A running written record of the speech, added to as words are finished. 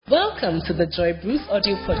Welcome to the Joy Bruce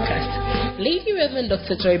audio podcast. Lady Reverend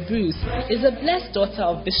Dr. Joy Bruce is a blessed daughter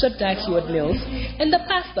of Bishop Dag Heward-Mills and the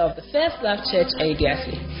pastor of the First Love Church,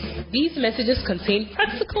 Ayeduase. These messages contain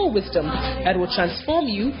practical wisdom that will transform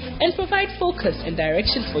you and provide focus and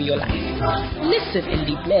direction for your life. Listen and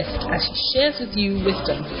be blessed as she shares with you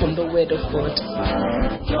wisdom from the Word of God.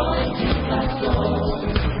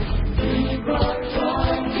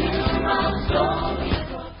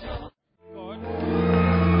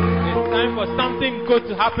 Time for something good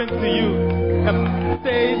to happen to you. The Bible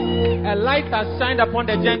says, a light has shined upon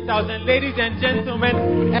the Gentiles, and ladies and gentlemen,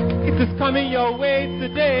 it is coming your way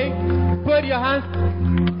today. Put your hands,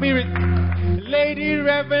 Spirit. Lady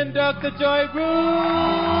Reverend Dr. Joy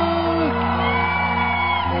Bruce.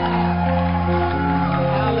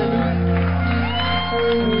 Hallelujah.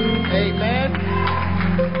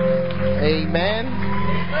 Amen.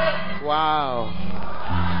 Wow.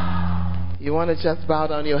 You want to just bow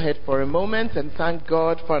down your head for a moment and thank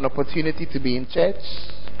God for an opportunity to be in church.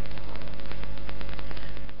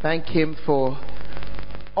 Thank Him for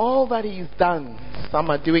all that He's done. Some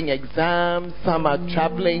are doing exams, some are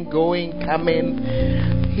traveling, going, coming.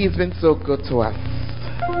 He's been so good to us.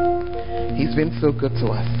 He's been so good to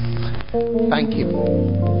us. Thank Him.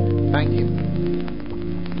 Thank Him.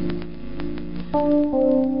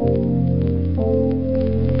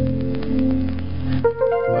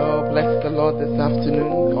 Oh, bless the Lord this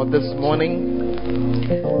afternoon or this morning.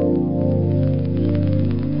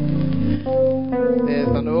 There's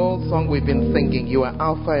an old song we've been singing. You are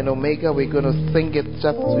Alpha and Omega. We're going to sing it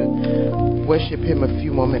just to worship Him a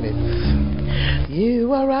few more minutes.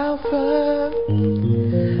 You are Alpha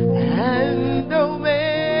and Omega.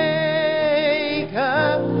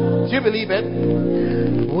 Do you believe it?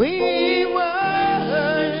 We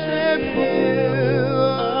worship You.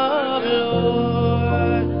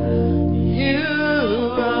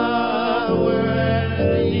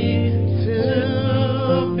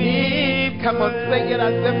 Come on, sing it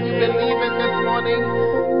as if you believe it this morning.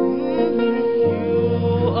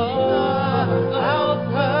 You are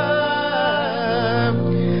Alpha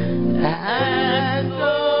and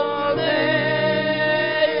Omega.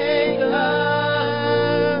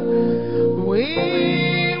 We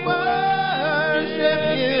worship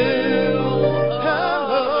You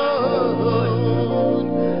alone.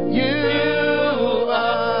 You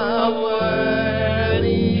are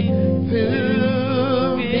worthy to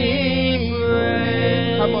be.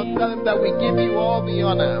 Come on, tell Him that we give You all the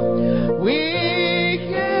honor. We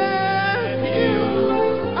give You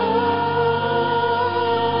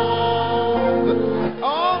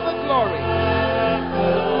all the glory.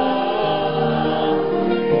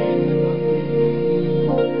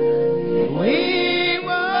 We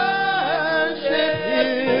worship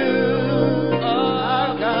You, our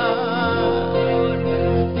God.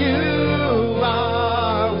 You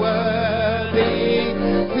are worthy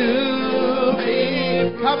to be.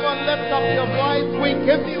 Come on, lift up your voice. We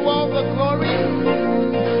give You all the glory.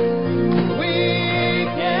 We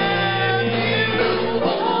give You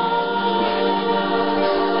all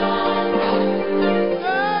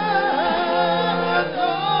the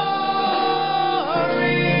glory.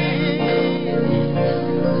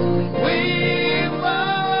 We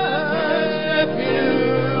worship You,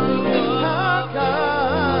 our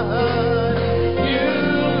God. You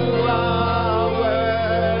are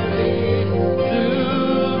worthy to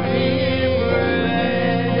be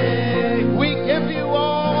praised. We give You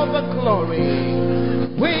all the glory.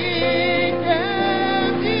 We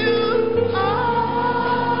give You all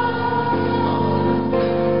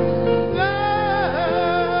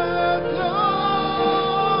the glory.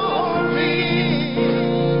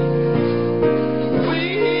 We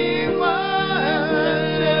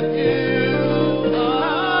worship You,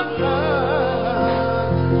 our God.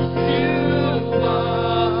 You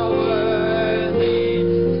are worthy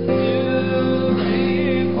to be.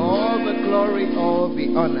 All the glory, all the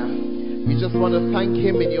honor. We just want to thank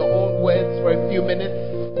Him in your own words for a few minutes.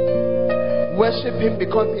 Worship Him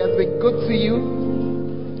because He has been good to you.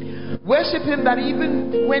 Worship Him that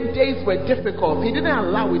even when days were difficult, He didn't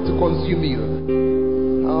allow it to consume you.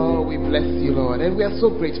 Oh, we bless You, Lord, and we are so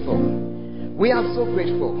grateful. We are so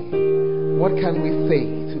grateful. What can we say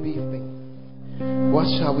to these things? What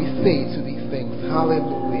shall we say to these things?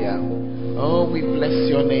 Hallelujah. Oh, we bless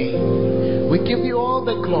Your name. We give You all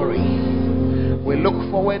the glory. We look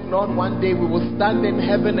forward, Lord, one day we will stand in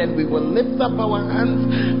heaven and we will lift up our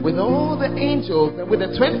hands with all the angels and with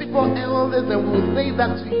the 24 elders, and we will say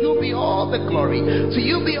that to You be all the glory, to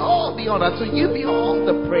You be all the honor, to You be all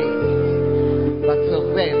the praise. But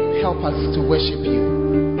till then, help us to worship You.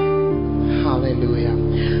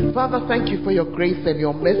 Hallelujah. Father, thank you for your grace and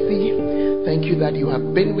your mercy. Thank you that you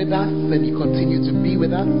have been with us and you continue to be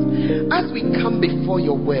with us. As we come before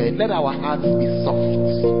your word, let our hearts be soft.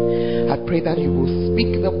 I pray that you will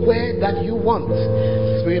speak the word that you want.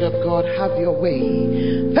 Spirit of God, have your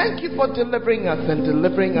way. Thank you for delivering us and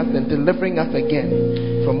delivering us and delivering us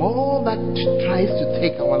again from all that tries to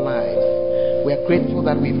take our lives. We are grateful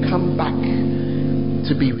that we've come back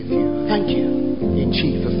to be with you. Thank you. In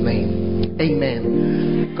Jesus' name.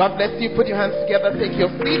 Amen. God bless you. Put your hands together. Take your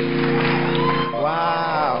seat.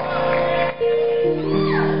 Wow.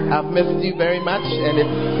 I've missed you very much, and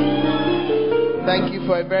thank you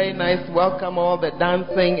for a very nice welcome, all the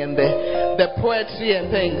dancing and the poetry and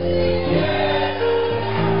things.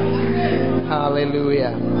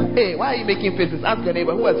 Hallelujah. Hey, why are you making faces? Ask your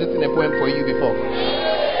neighbor, who has written a poem for you before?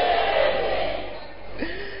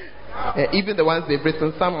 Even the ones they've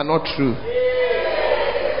written, some are not true.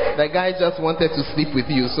 The guy just wanted to sleep with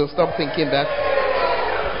you, so stop thinking that.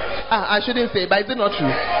 I shouldn't say, but is it not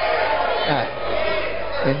true?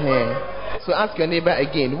 So ask your neighbor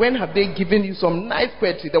again. When have they given you some nice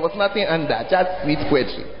poetry? There was nothing under, just sweet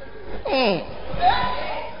poetry.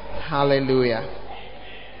 Hallelujah.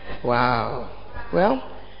 Wow. Well,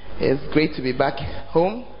 it's great to be back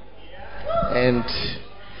home. And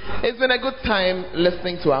it's been a good time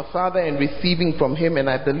listening to our Father and receiving from Him. And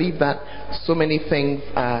I believe that so many things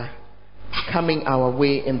are coming our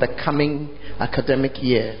way in the coming academic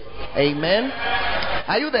year. Amen.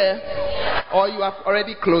 Are you there? Or you have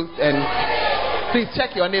already closed? And please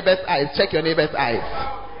check your neighbor's eyes. Check your neighbor's eyes.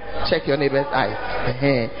 Check your neighbor's eyes.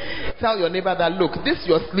 Tell your neighbor that, look, this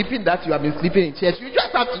your sleeping that you have been sleeping in church, you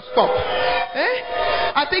just have to stop.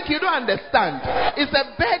 I think you don't understand. It's a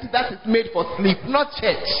bed that is made for sleep, not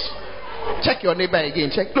church. Check your neighbor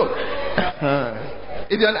again. Check. Look.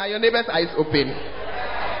 Are your neighbor's eyes open?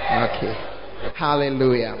 Okay.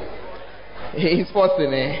 Hallelujah. He's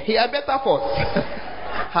forcing it. He had better force.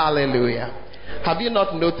 Hallelujah. Have you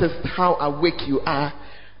not noticed how awake you are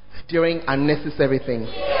during unnecessary things?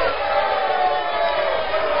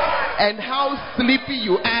 And how sleepy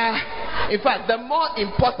you are. In fact, the more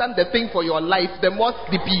important the thing for your life, the more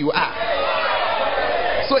sleepy you are.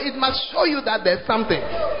 So it must show you that there's something.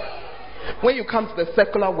 When you come to the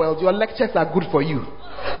secular world, your lectures are good for you.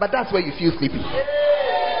 But that's where you feel sleepy.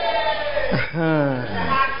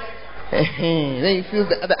 Then you feel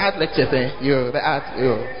the art lectures.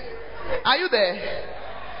 Are you there?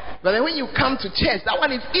 But then when you come to church, that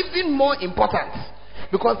one is even more important.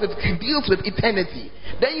 Because it deals with eternity.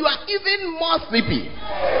 Then you are even more sleepy.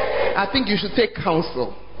 I think you should take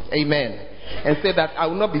counsel. Amen. And say that I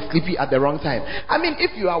will not be sleepy at the wrong time. I mean,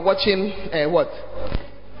 if you are watching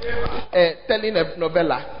telling a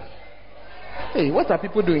novella. Hey, what are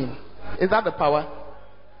people doing? Is that the power?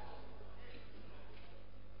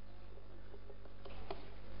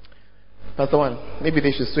 Pastor One, maybe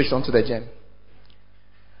they should switch on to the gen.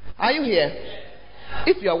 Are you here?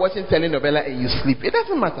 If you are watching telenovela and you sleep, it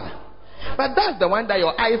doesn't matter. But that's the one that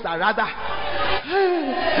your eyes are rather.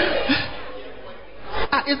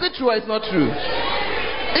 Is it true or it's not true?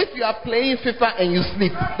 If you are playing FIFA and you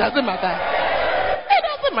sleep, doesn't matter. It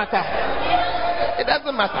doesn't matter. It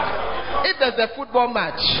doesn't matter. If there's a football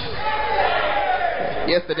match.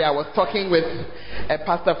 Yesterday I was talking with a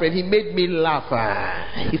pastor friend. He made me laugh.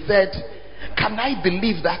 He said, can I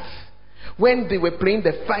believe that when they were playing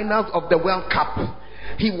the finals of the World Cup,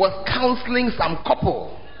 he was counseling some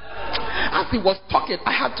couple. As he was talking,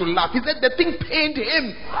 I had to laugh. He said the thing pained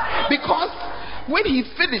him because when he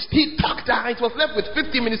finished, he talked down. It was left with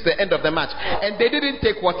 15 minutes to the end of the match, and they didn't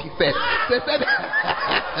take what he said. They said,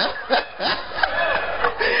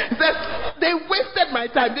 he said they wasted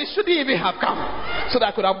my time. They shouldn't even have come, so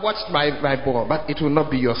that I could have watched my ball. But it will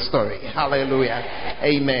not be your story. Hallelujah.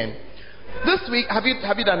 Amen. This week, have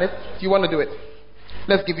you done it? Do you want to do it?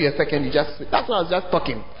 Let's give you a second. That's what I was just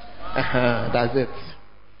talking. That's it.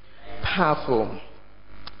 Powerful.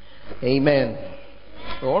 Amen.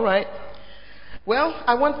 All right. Well,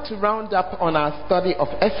 I want to round up on our study of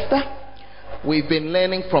Esther. We've been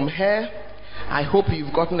learning from her. I hope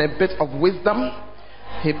you've gotten a bit of wisdom.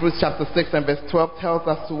 Hebrews chapter 6 and verse 12 tells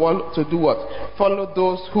us to do what? Follow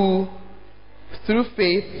those who, through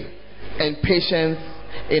faith and patience,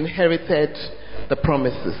 inherited the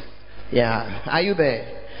promises. Yeah. Are you there?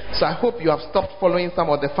 So I hope you have stopped following some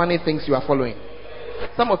of the funny things you are following.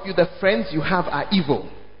 Some of you, the friends you have are evil.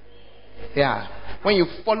 Yeah. When you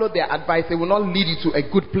follow their advice, they will not lead you to a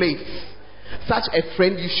good place. Such a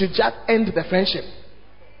friend, you should just end the friendship.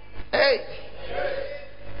 Hey.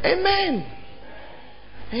 Amen.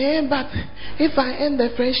 But if I end the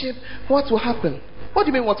friendship, what will happen? What do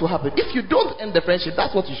you mean what will happen? If you don't end the friendship,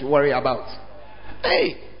 that's what you should worry about.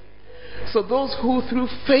 Hey. So those who through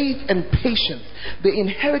faith and patience, they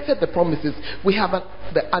inherited the promises, we have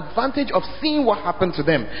the advantage of seeing what happened to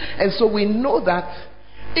them. And so we know that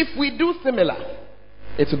if we do similar,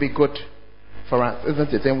 it will be good for us,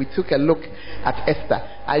 isn't it? And we took a look at Esther.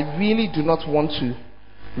 I really do not want to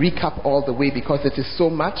recap all the way because it is so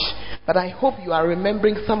much, but I hope you are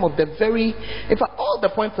remembering some of the in fact, all the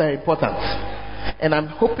points are important. And I'm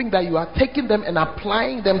hoping that you are taking them and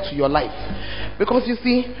applying them to your life. Because you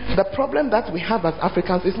see, the problem that we have as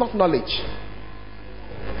Africans is not knowledge.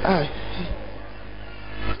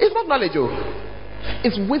 It's not knowledge,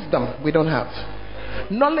 it's wisdom we don't have.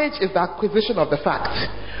 Knowledge is the acquisition of the fact.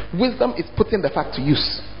 Wisdom is putting the fact to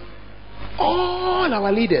use. All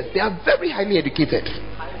our leaders, they are very highly educated.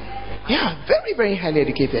 Yeah, very, very highly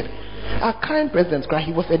educated. Our current president,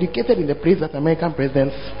 he was educated in the place that American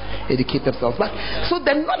presidents educate themselves. But so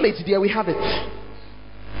the knowledge there, we have it.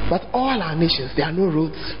 But all our nations, there are no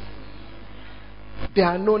roads. There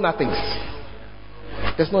are no nothings.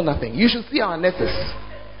 There's no nothing. You should see our nurses.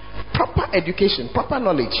 Proper education, proper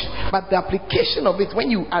knowledge. But the application of it when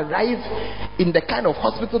you arrive in the kind of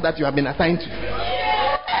hospital that you have been assigned to.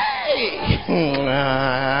 Hey!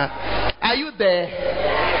 Are you there?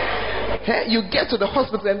 You get to the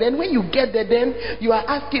hospital, and then when you get there, then you are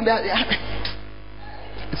asking that.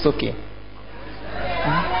 It's okay.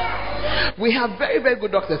 We have very, very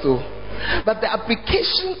good doctors, but the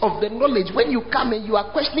application of the knowledge, when you come and you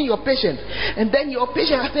are questioning your patient, and then your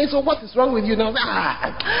patient is saying, so what is wrong with you? Now,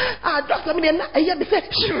 doctor, what is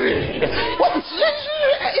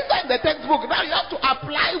inside the textbook? Now you have to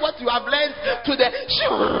apply what you have learned to the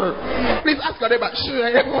please ask your neighbor.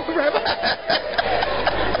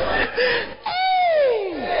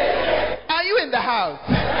 Are you in the house?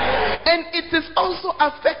 And it is also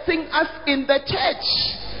affecting us in the church.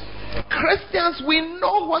 Christians, we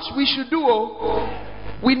know what we should do.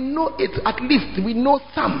 We know it, at least we know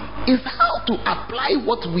some. Is how to apply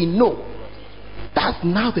what we know. That's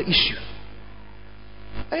now the issue.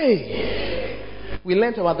 Hey, we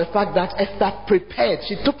learned about the fact that Esther prepared.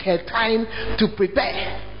 She took her time to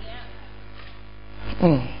prepare.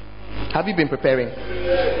 Have you been preparing?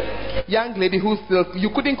 Young lady who still, you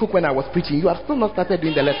couldn't cook when I was preaching. You have still not started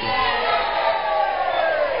doing the lesson.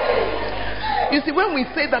 You see, when we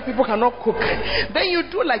say that people cannot cook, then you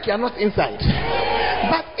do like you are not inside.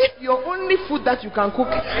 But if your only food that you can cook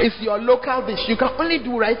is your local dish, you can only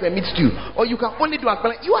do rice and meat stew, or you can only do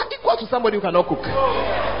akpala, you are equal to somebody who cannot cook.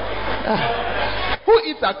 Who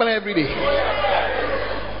eats akpala every day?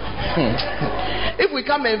 If we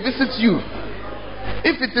come and visit you,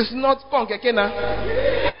 if it is not konkekena,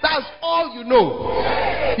 that's all you know.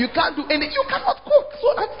 You can't do anything. You cannot cook.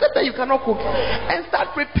 So accept that you cannot cook and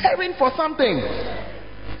start preparing for something.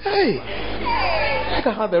 Hey, look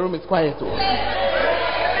at how the room is quiet.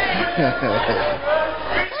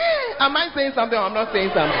 Am I saying something or I'm not saying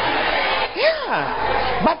something?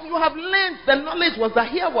 Yeah. But you have learned, the knowledge was that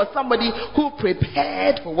here was somebody who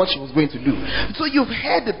prepared for what she was going to do. So you've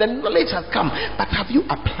heard it, the knowledge has come, but have you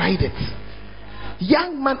applied it?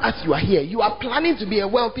 Young man, as you are here, you are planning to be a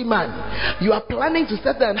wealthy man. You are planning to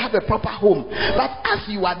settle and have a proper home. But as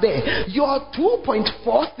you are there, your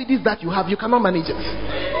 2.4 cities that you have, you cannot manage it.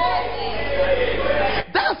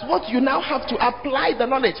 That's what you now have to apply the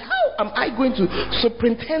knowledge. How am I going to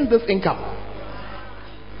superintend this income?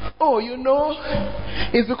 Oh, you know,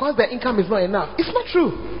 it's because the income is not enough. It's not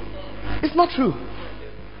true. It's not true.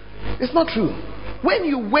 It's not true. When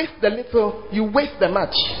you waste the little, you waste the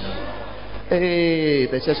much. Hey,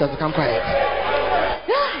 the church has become quiet.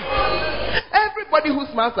 Yeah. Everybody who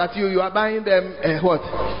smiles at you, you are buying them what?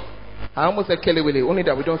 I almost said Kelly Willy. Only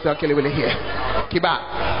that we don't sell Kelly Willy here. Kiba.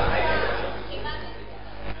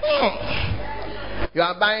 You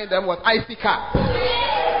are buying them what? Icy cup.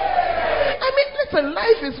 I mean, listen,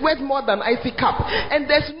 life is worth more than icy cup. And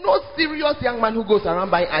there's no serious young man who goes around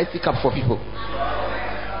buying icy cup for people.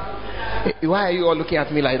 Why are you all looking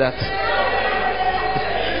at me like that?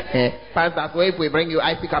 Pastor, so if we bring you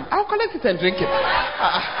icy cup, I'll collect it and drink it.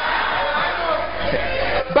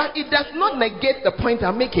 But it does not negate the point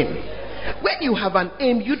I'm making. When you have an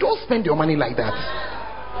aim, you don't spend your money like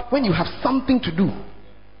that. When you have something to do,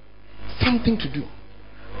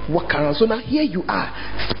 walk around. So now here you are,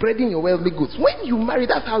 spreading your worldly goods. When you marry,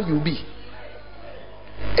 that's how you'll be.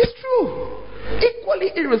 It's true.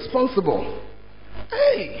 Equally irresponsible.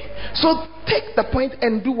 Hey, so take the point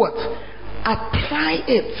and do what? Apply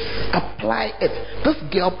it. This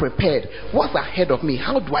girl prepared. What's ahead of me?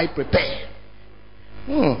 How do I prepare?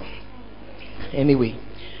 Anyway,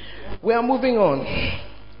 we are moving on.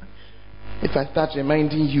 if I start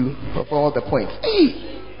reminding you of all the points?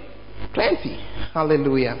 Hey, plenty.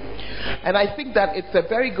 Hallelujah. And I think that it's a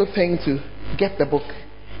very good thing to get the book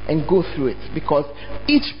and go through it, because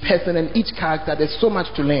each person and each character, there's so much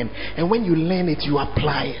to learn, and when you learn it, you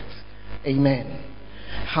apply it. Amen.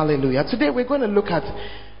 Hallelujah. Today we're going to look at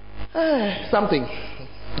something,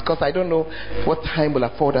 because I don't know what time will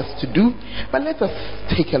afford us to do, but let us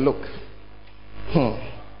take a look.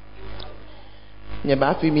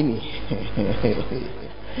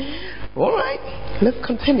 All right, let's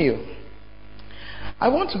continue. I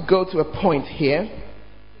want to go to a point here.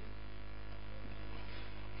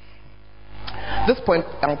 This point,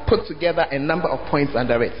 I'll put together a number of points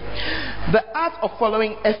under it. The art of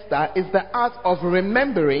following Esther is the art of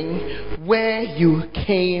remembering where you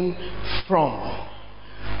came from.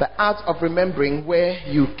 The art of remembering where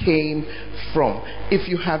you came from. If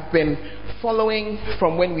you have been following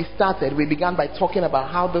from when we started, we began by talking about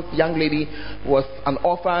how this young lady was an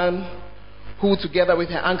orphan who together with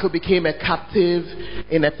her uncle became a captive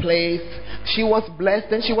in a place. She was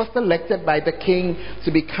blessed and she was selected by the king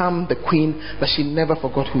to become the queen, but she never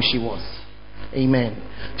forgot who she was. Amen.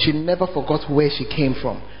 She never forgot where she came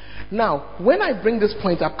from. Now, when I bring this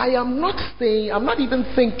point up, I'm not even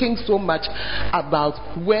thinking so much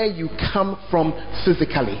about where you come from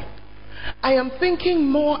physically. I am thinking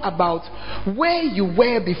more about where you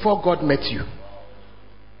were before God met you.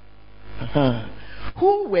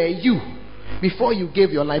 Who were you before you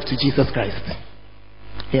gave your life to Jesus Christ?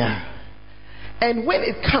 Yeah. And when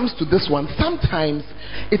it comes to this one, sometimes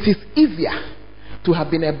it is easier to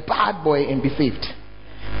have been a bad boy and be saved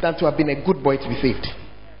than to have been a good boy to be saved.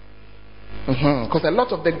 Because a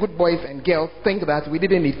lot of the good boys and girls think that we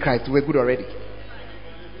didn't need Christ, we were good already.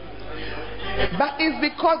 But it's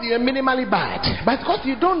because you're minimally bad. But because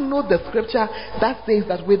you don't know the scripture that says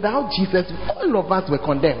that without Jesus, all of us were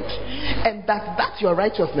condemned. And that your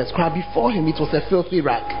righteousness, before him, it was a filthy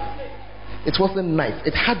rag. It wasn't nice.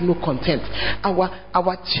 It had no content.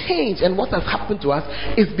 Our change and what has happened to us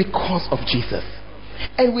is because of Jesus.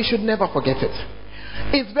 And we should never forget it.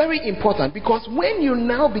 It's very important, because when you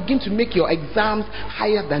now begin to make your exams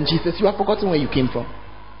higher than Jesus, you have forgotten where you came from.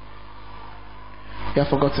 You have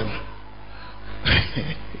forgotten.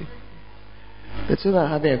 The children are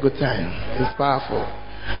having a good time. It's powerful.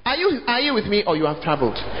 Are you with me, or you have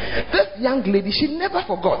traveled? This young lady, she never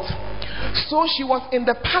forgot. So she was in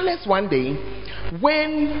the palace one day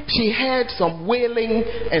when she heard some wailing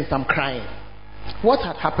and some crying. What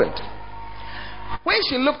had happened? When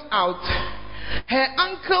she looked out, her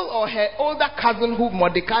uncle or her older cousin,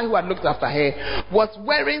 Mordecai, who had looked after her, was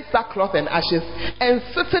wearing sackcloth and ashes and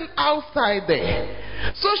sitting outside there.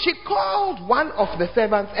 So she called one of the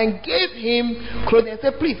servants and gave him clothing and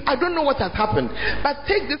said, please, I don't know what has happened, but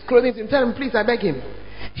take this clothing and tell him, please, I beg him,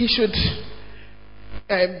 he should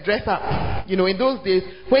dress up. You know, in those days,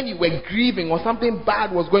 when you were grieving or something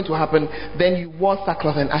bad was going to happen, then you wore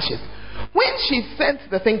sackcloth and ashes. When she sent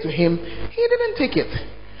the thing to him, he didn't take it.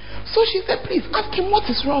 So she said, please ask him what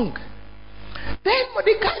is wrong. Then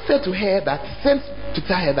Mordecai said to her sent to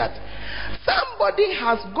tell her that somebody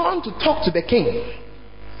has gone to talk to the king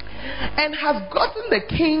and has gotten the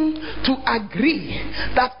king to agree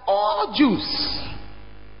that all Jews,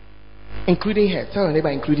 including her, tell your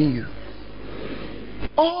neighbor, including you,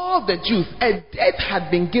 all the Jews, a date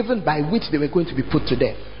had been given by which they were going to be put to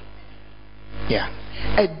death. Yeah,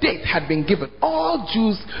 a date had been given. All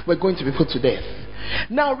Jews were going to be put to death.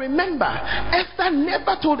 Now remember, Esther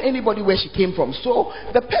never told anybody where she came from. So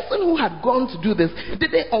the person who had gone to do this,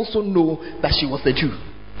 did they also know that she was a Jew?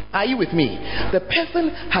 Are you with me? The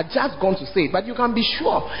person had just gone to say it, but you can be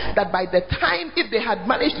sure that by the time, if they had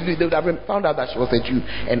managed to do it, they would have found out that she was a Jew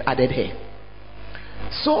and added her.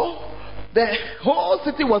 So the whole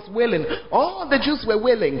city was wailing. All the Jews were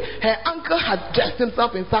wailing. Her uncle had dressed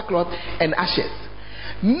himself in sackcloth and ashes.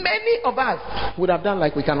 Many of us would have done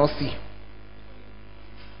like we cannot see.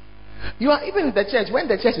 You are even in the church. When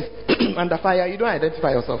the church is under fire, you don't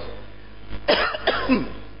identify yourself.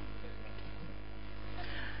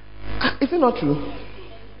 Is it not true?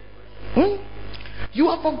 You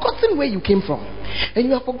have forgotten where you came from. And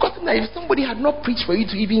you have forgotten that if somebody had not preached for you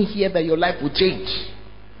to even hear that your life would change.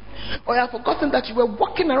 Or you have forgotten that you were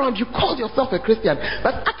walking around, you called yourself a Christian,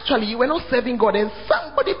 but actually you were not serving God, and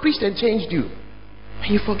somebody preached and changed you.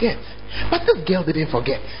 And you forget. But this girl didn't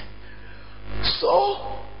forget.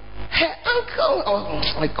 So her uncle,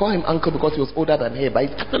 I call him uncle because he was older than her, but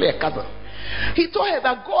he's actually a cousin. He told her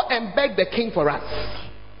that go and beg the king for us.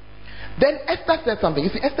 Then Esther said something. You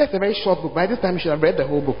see, Esther is a very short book. By this time you should have read the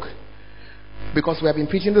whole book, because we have been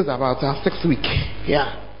preaching this about our 6th week.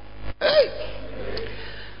 Yeah. Hey.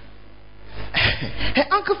 Her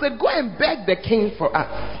uncle said, go and beg the king for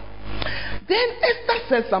us. Then Esther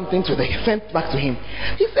said something to sent back to him.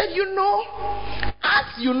 He said, as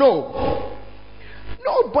you know,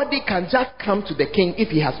 nobody can just come to the king if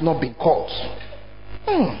he has not been called.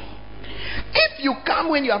 If you come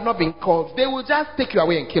when you have not been called, they will just take you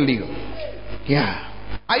away and kill you. Yeah.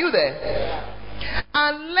 Are you there?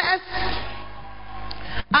 Unless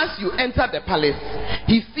as you enter the palace,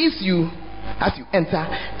 he sees you as you enter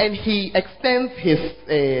and he extends his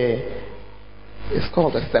it's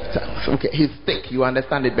called a scepter. Okay, his stick. You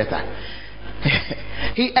understand it better.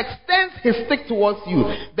 He extends his stick towards you.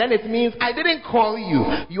 Then it means I didn't call you.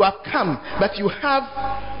 You have come, but you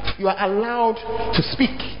are allowed to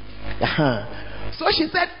speak. So she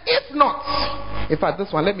said, if not, in fact,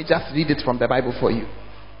 this one, let me just read it from the Bible for you.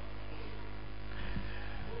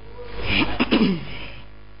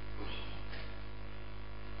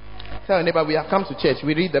 Tell your neighbor, we have come to church.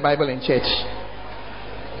 We read the Bible in church.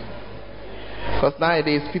 Because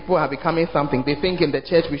nowadays people are becoming something. They think in the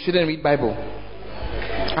church we shouldn't read Bible.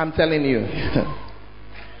 I'm telling you.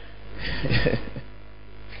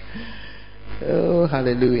 Oh,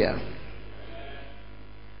 hallelujah.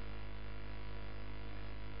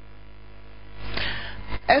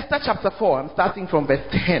 Esther chapter 4, I'm starting from verse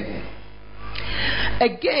 10.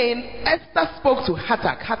 Again, Esther spoke to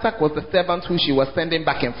Hattak. Hattak was the servant who she was sending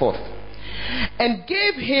back and forth, and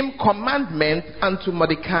gave him commandments unto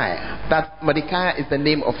Mordecai. That Mordecai is the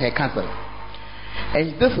name of her cousin.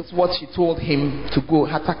 And this is what she told him to go,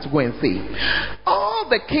 Hattak, to go and say. All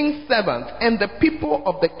the king's servants and the people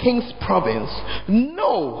of the king's province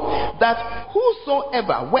know that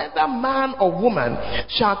whosoever, whether man or woman,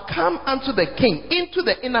 shall come unto the king into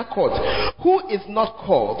the inner court, who is not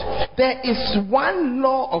called, there is one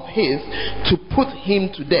law of his to put him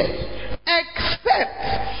to death,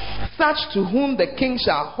 except such to whom the king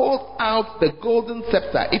shall hold out the golden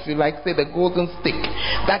scepter, if you like, say the golden stick,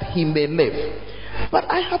 that he may live. But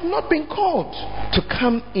I have not been called to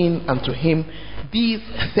come in unto him these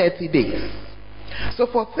 30 days. So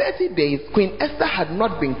for 30 days, Queen Esther had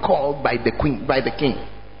not been called by the king.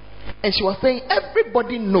 And she was saying,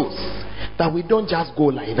 everybody knows that we don't just go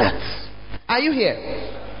like that. Are you here?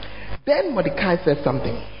 Then Mordecai said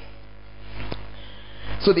something.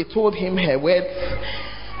 So they told him her words.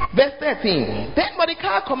 Verse 13. Then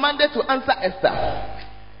Mordecai commanded to answer Esther,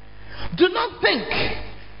 do not think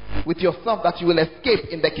with yourself that you will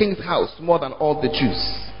escape in the king's house more than all the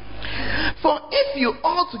Jews. For if you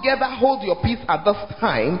altogether hold your peace at this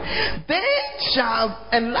time, then shall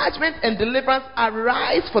enlargement and deliverance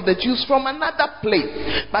arise for the Jews from another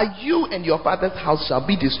place, but you and your father's house shall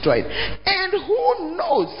be destroyed. And who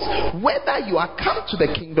knows whether you are come to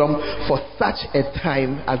the kingdom for such a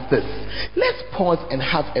time as this? Let's pause and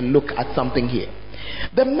have a look at something here.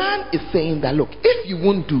 The man is saying that, look, if you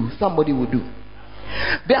won't do, somebody will do.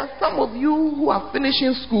 There are some of you who are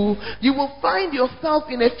finishing school. You will find yourself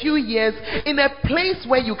in a few years in a place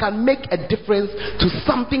where you can make a difference to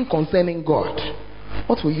something concerning God.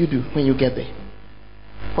 What will you do when you get there?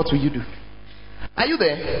 What will you do? Are you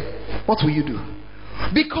there? What will you do?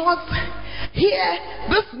 Because here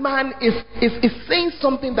this man is saying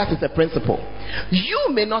something that is a principle.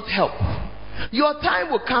 You may not help. Your time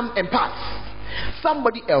will come and pass.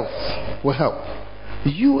 Somebody else will help.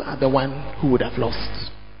 You are the one who would have lost.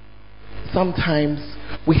 Sometimes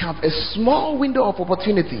we have a small window of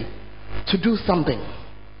opportunity to do something.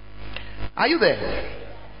 Are you there?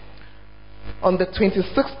 On the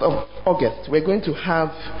 26th of August, we're going to have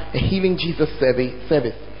a Healing Jesus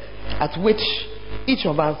service at which each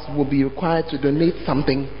of us will be required to donate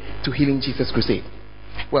something to Healing Jesus Crusade.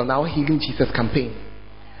 Well, now Healing Jesus campaign.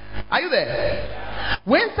 Are you there?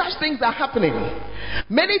 When such things are happening,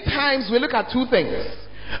 many times we look at two things.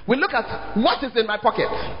 We look at what is in my pocket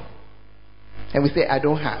and we say, I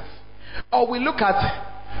don't have. Or we look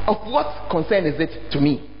at of what concern is it to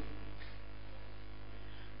me.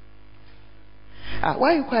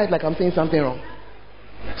 Why are you quiet like I'm saying something wrong?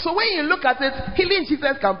 So when you look at it, Healing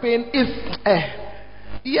Jesus campaign is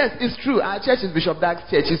yes, it's true. Our church is Bishop Dark's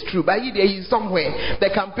church, it's true. But there is somewhere the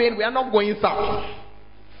campaign, we are not going south.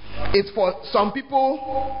 It's for some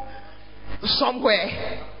people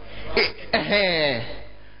somewhere.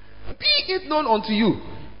 Be it known unto you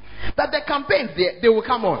that the campaigns they will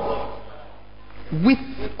come on, with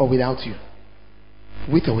or without you.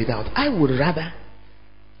 With or without. I would rather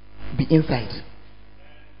be inside.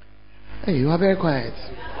 Hey, you are very quiet.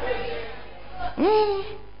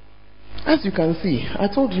 As you can see, I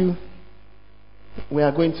told you we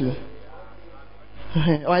are going to.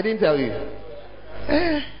 Oh, I didn't tell you.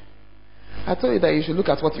 I told you that you should look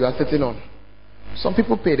at what you are sitting on. Some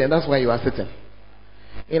people paid and that's why you are sitting.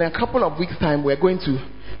 in a couple of weeks' time, we're going to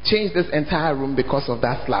change this entire room because of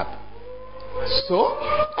that slab. So,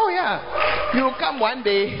 oh yeah, you will come one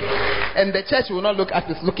day and the church will not look as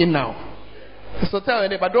it's looking now. So tell your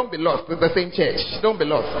neighbor, don't be lost. It's the same church. Don't be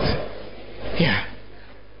lost. Yeah.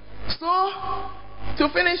 So, to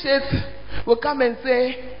finish it, we'll come and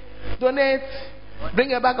say, donate,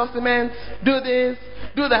 bring a bag of cement, do this,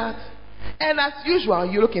 do that. And as usual,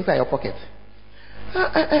 you look inside your pocket.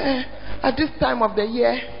 At this time of the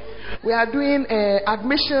year, we are doing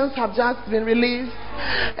admissions have just been released.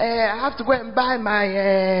 I have to go and buy my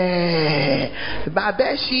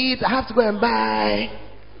bed sheet. I have to go and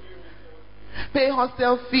pay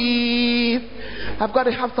hostel fees. I've got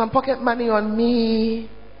to have some pocket money on me.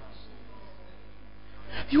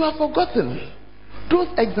 You have forgotten those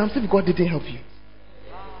exams if God didn't help you.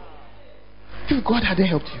 If God hadn't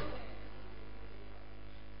helped you.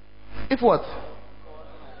 If what?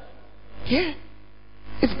 Yeah.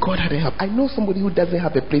 If God hadn't helped. I know somebody who doesn't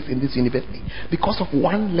have a place in this university because of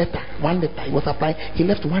one letter. He was applying. He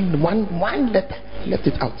left one letter. He left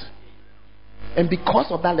it out. And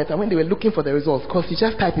because of that letter, when they were looking for the results, because he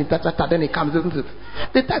just typed in then it comes, isn't it?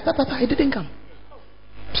 They typed it didn't come.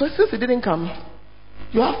 So since it didn't come,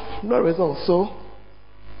 you have no results. So,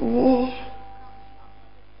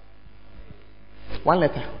 one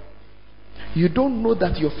letter. You don't know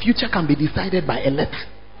that your future can be decided by a letter.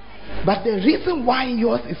 But the reason why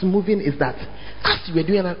yours is moving is that as you were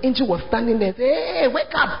doing, an angel was standing there and saying, hey,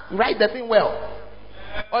 wake up, write the thing well.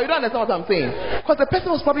 Or you don't understand what I'm saying? Because the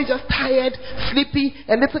person was probably just tired, sleepy,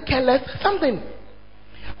 a little careless, something.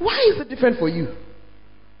 Why is it different for you?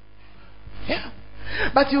 Yeah.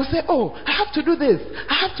 But you say, oh, I have to do this,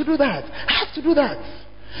 I have to do that, I have to do that.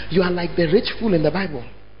 You are like the rich fool in the Bible,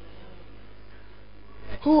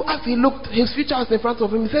 who, as he looked, his future was in front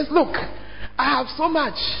of him. He says, look, I have so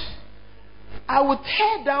much. I will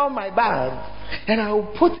tear down my bag and I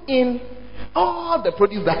will put in all the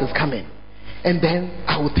produce that is coming. And then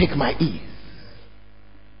I will take my ease.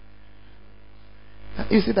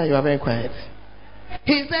 You see that you are very quiet.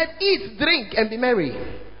 He said, eat, drink, and be merry.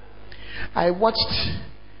 I watched,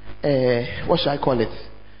 what should I call it?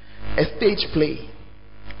 A stage play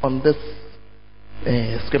on this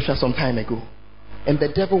scripture some time ago. And the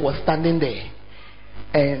devil was standing there.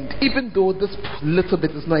 And even though this little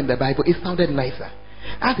bit is not in the Bible, it sounded nicer.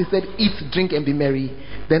 As he said, eat, drink, and be merry,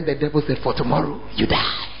 then the devil said, for tomorrow, you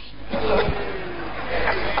die.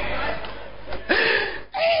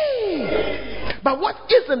 Hey. But what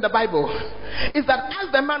is in the Bible is that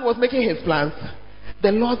as the man was making his plans,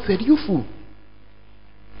 the Lord said, you fool.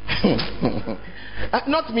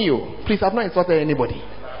 Not me, oh. Please, I've not insulted anybody.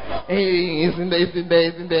 It's in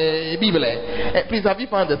the Bible. Please, have you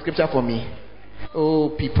found the scripture for me? Oh,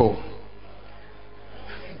 people.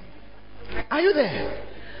 Are you there?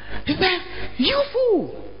 He said, you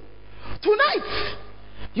fool. Tonight,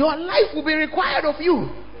 your life will be required of you.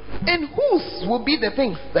 And whose will be the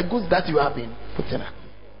things, the goods that you have been putting up?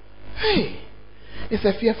 Hey, it's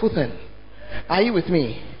a fearful thing. Are you with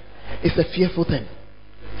me? It's a fearful thing.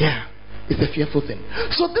 Yeah. It's a fearful thing.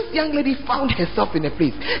 So this young lady found herself in a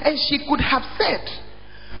place, and she could have said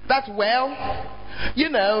that, well, you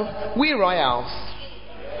know, we royals,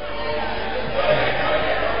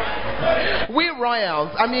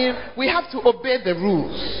 I mean, we have to obey the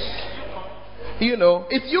rules. You know,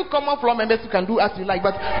 if you come up from members, you can do as you like,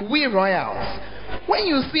 but we royals, when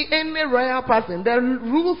you see any royal person, the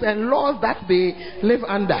rules and laws that they live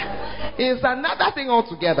under is another thing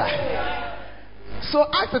altogether. So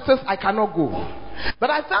as it is, I cannot go.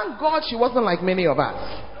 But I thank God she wasn't like many of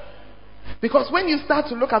us. Because when you start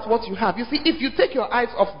to look at what you have, you see, if you take your eyes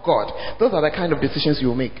off God, those are the kind of decisions you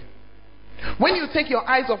will make. When you take your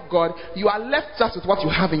eyes off God, you are left just with what you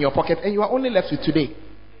have in your pocket, and you are only left with today.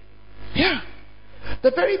 Yeah.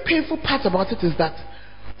 The very painful part about it is that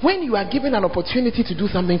when you are given an opportunity to do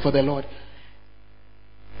something for the Lord,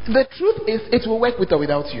 the truth is it will work with or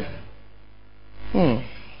without you.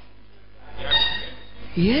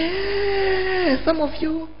 Yeah, some of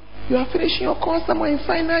you are finishing your course, some are in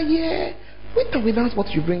final year. With or without what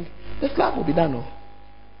you bring, the slab will be done.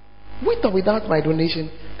 With or without my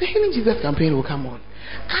donation, the Healing Jesus campaign will come on.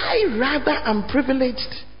 I rather am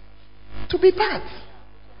privileged to be part.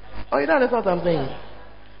 Oh, you don't understand what I'm saying?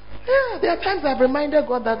 Yeah, there are times I've reminded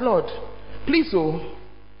God that, Lord, please, oh,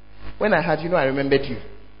 when I had you, I remembered you.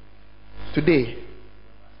 Today,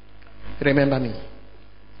 remember me.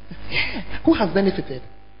 Yeah. Who has benefited?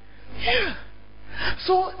 Yeah.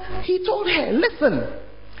 So he told her, listen,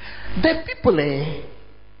 the people,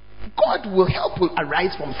 God will help will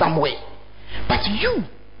arise from somewhere. But you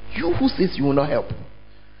who says you will not help,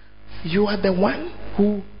 you are the one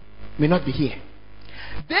who may not be here.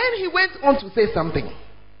 Then he went on to say something.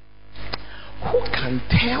 Who can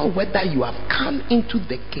tell whether you have come into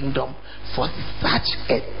the kingdom for such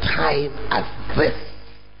a time as this?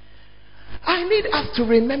 I need us to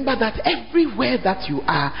remember that everywhere that you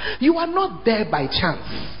are not there by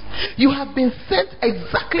chance. You have been sent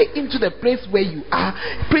exactly into the place where you are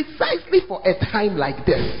precisely for a time like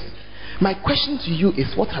this. My question to you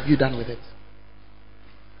is, what have you done with it?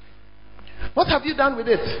 What have you done with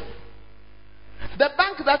it? The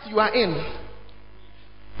bank that you are in,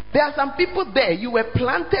 there are some people there, you were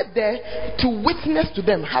planted there to witness to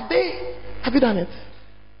them. Have you done it?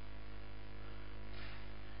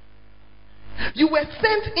 You were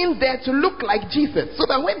sent in there to look like Jesus, so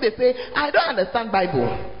that when they say, I don't understand Bible,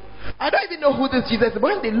 I don't even know who this Jesus is, but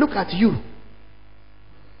when they look at you,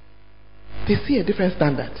 they see a different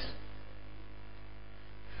standard.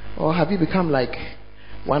 Or have you become like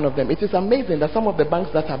one of them? It is amazing that some of the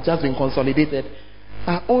banks that have just been consolidated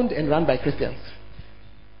are owned and run by Christians.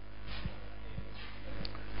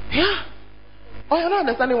 Yeah. Oh, you're not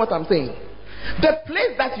understanding what I'm saying. The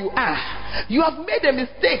place that you are, you have made a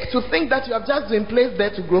mistake to think that you have just been placed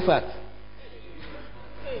there to grow fat.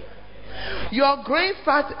 Your growing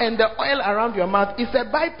fat and the oil around your mouth is a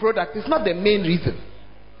byproduct. It's not the main reason.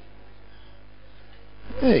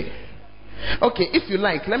 Hey. Okay, if you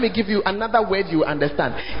like, let me give you another word you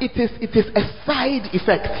understand. It is a side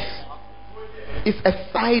effect. It's a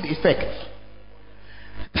side effect.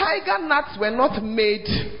 Tiger nuts were not made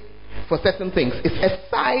for certain things. It's a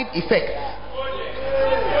side effect.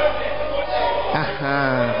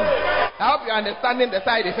 I hope you're understanding the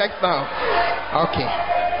side effects now. Okay.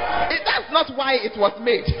 That's not why it was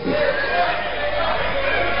made.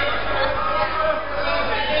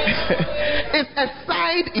 It's a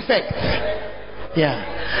side effect. Yeah.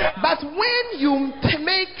 But when you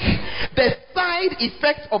make the side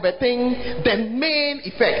effect of a thing the main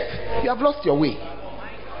effect, you have lost your way.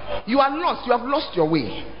 You are lost. You have lost your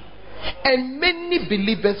way. And many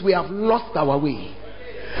believers, we have lost our way.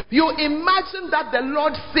 You imagine that the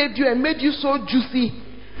Lord saved you and made you so juicy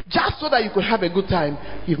just so that you could have a good time.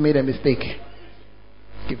 You've made a mistake.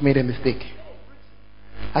 You've made a mistake.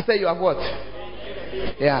 I say you have what?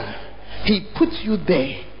 Yeah. He put you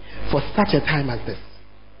there for such a time as this.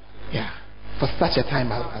 Yeah. For such a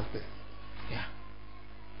time as this. Yeah.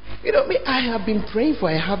 You know me, I have been praying for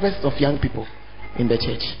a harvest of young people in the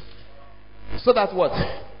church. So that what?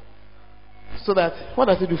 So that, what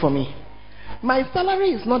does it do for me? My salary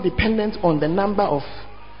is not dependent on the number of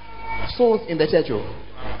souls in the church.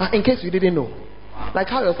 In case you didn't know. Like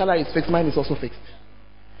how your salary is fixed, mine is also fixed.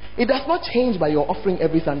 It does not change by your offering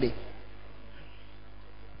every Sunday.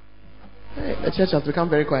 The church has become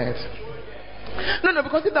very quiet. No,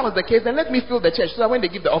 because if that was the case, then let me fill the church so that when they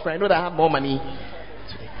give the offering, I know that I have more money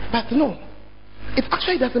today. But no, it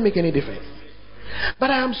actually doesn't make any difference.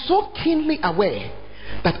 But I am so keenly aware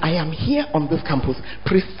that I am here on this campus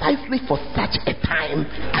precisely for such a time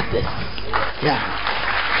as this.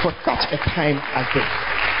 Yeah. For such a time as this.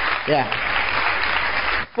 Yeah.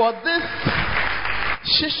 For this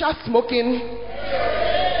shisha smoking,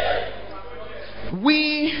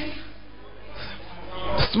 we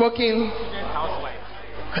smoking.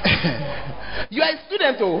 You are a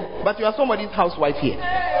student, but you are somebody's housewife here.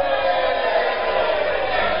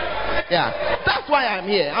 Yeah, that's why I'm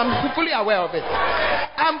here. I'm fully aware of it.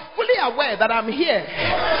 I'm fully aware that I'm here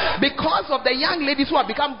because of the young ladies who have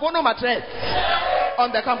become bonomatres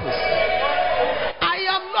on the campus. I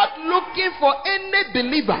am not looking for any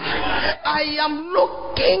believer. I am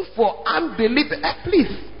looking for unbelievers.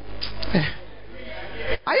 Please.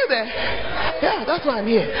 Are you there? Yeah, that's why I'm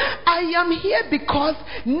here. I am here because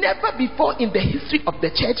never before in the history of the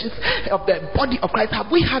churches, of the body of Christ,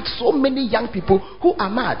 have we had so many young people who are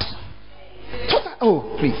mad.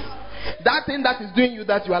 Oh, please. That thing that is doing you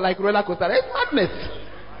that you are like roller coaster, it's madness.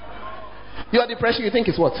 Your depression, you think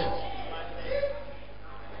is what?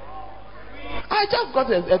 I just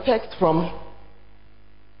got a text from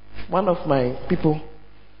one of my people.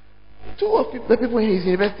 Two of the people in his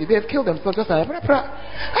university, they have killed themselves just like,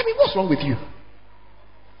 I mean, what's wrong with you?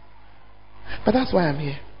 But that's why I'm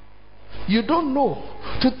here. You don't know.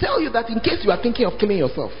 To tell you that in case you are thinking of killing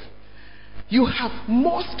yourself, you have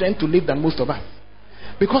more strength to live than most of us.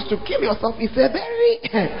 Because to kill yourself is a very...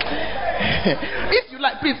 If you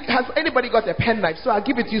like, please, has anybody got a pen knife? So I'll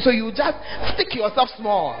give it to you. So you just stick yourself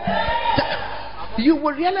small. You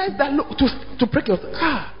will realize that, look, to prick yourself.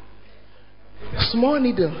 Small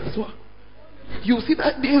needle. Small. You see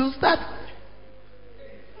that? You start.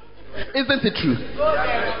 Isn't it true?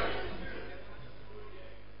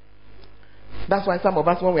 That's why some of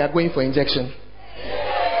us, when we are going for injection,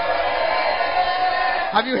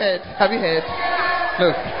 have you heard?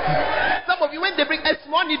 Look, some of you, when they bring a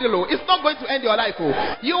small needle, it's not going to end your life.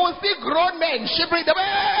 You will see grown men shivering.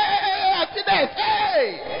 Hey, see this,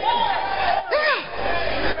 hey.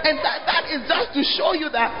 Yeah. And that is just to show you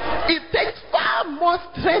that it takes far more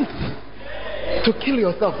strength to kill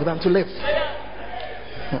yourself than to live.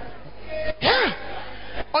 Yeah.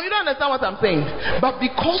 Oh, you don't understand what I'm saying? But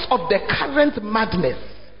because of the current madness,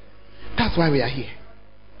 that's why we are here.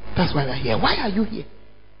 That's why we are here. Why are you here?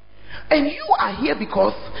 And you are here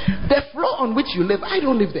because the floor on which you live, I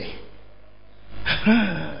don't live there.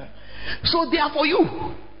 So they are for you.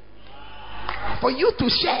 For you to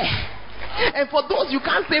share. And for those you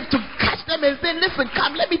can't save, to catch them and say, listen,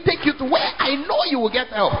 come, let me take you to where I know you will get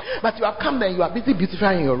help. But you have come there, you are busy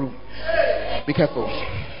beautifying your room. Be careful.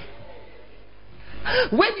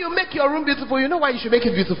 When you make your room beautiful, you know why you should make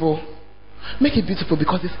it beautiful? Make it beautiful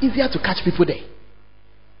because it's easier to catch people there.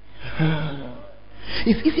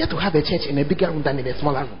 It's easier to have a church in a bigger room than in a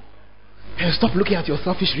smaller room. And stop looking at your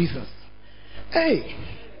selfish reasons. Hey,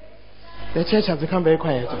 the church has become very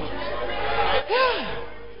quiet. Yeah.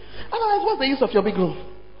 Otherwise, what's the use of your big room?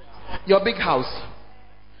 Your big house.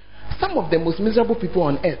 Some of the most miserable people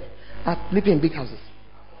on earth are living in big houses.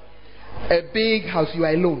 A big house, you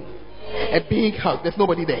are alone. A big house, there's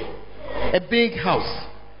nobody there. A big house.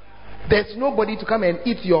 There's nobody to come and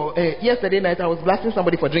eat your... yesterday night, I was blasting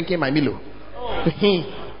somebody for drinking my Milo.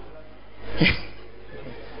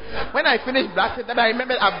 When I finished blasting, then I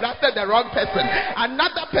remembered I blasted the wrong person.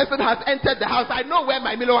 Another person has entered the house. I know where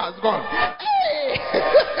my Milo has gone. Hey!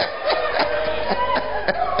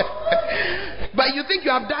 But you think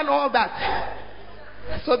you have done all that.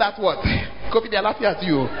 So that's what? Copy, they're laughing at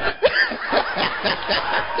you.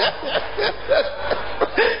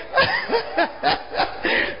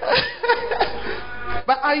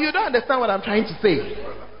 But you don't understand what I'm trying to say.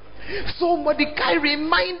 So Mordecai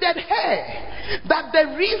reminded her that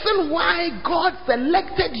the reason why God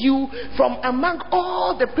selected you from among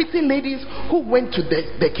all the pretty ladies who went to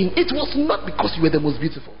the king, it was not because you were the most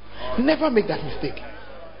beautiful. Never make that mistake.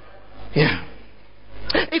 Yeah.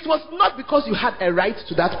 It was not because you had a right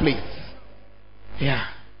to that place. Yeah.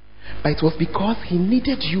 But it was because he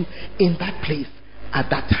needed you in that place at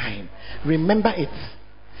that time. Remember it.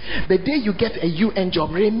 The day you get a UN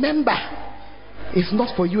job, remember, it's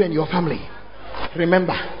not for you and your family.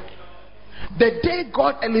 Remember. The day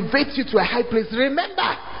God elevates you to a high place,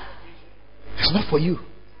 remember, it's not for you.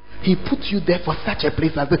 He put you there for such a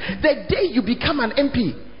place as this. The day you become an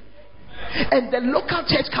MP and the local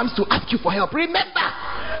church comes to ask you for help, remember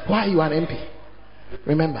why you are an MP.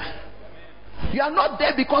 Remember. You are not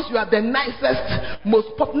there because you are the nicest,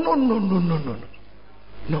 most popular.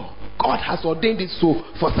 No. God has ordained it so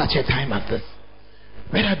for such a time as this.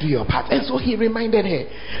 Better do your part. And so he reminded her.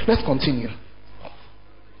 Let's continue.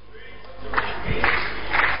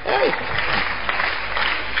 Hey.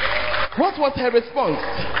 What was her response?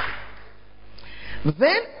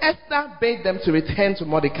 Then Esther bade them to return to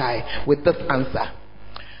Mordecai with this answer.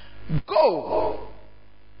 Go,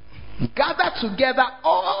 gather together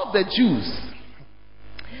all the Jews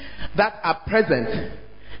that are present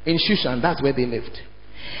in Shushan, that's where they lived,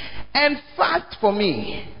 and fast for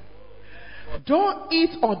me. Don't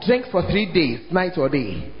eat or drink for 3 days, night or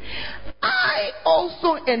day. I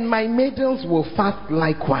also and my maidens will fast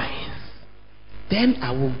likewise. Then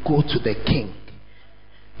I will go to the king,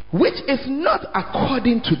 which is not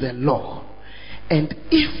according to the law. And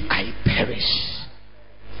if I perish,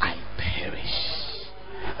 I perish.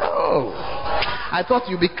 Oh, I thought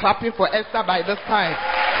you'd be clapping for Esther by this time.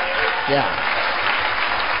 Yeah,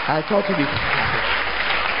 I thought you'd be clapping.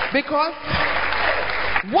 Because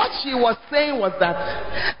what she was saying was that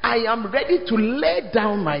I am ready to lay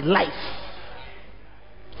down my life.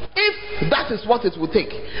 If that is what it will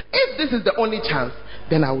take, if this is the only chance,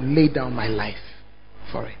 then I will lay down my life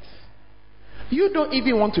for it. You don't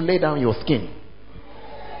even want to lay down your skin.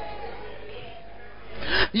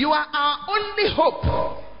 You are our only hope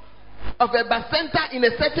of a bacenta in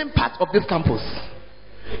a certain part of this campus.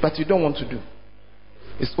 But you don't want to do.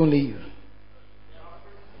 It's only you.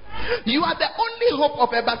 You are the only hope of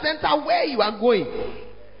a bacenta where you are going.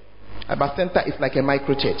 A bacenta is like a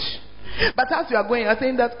micro church. But as you are going, you are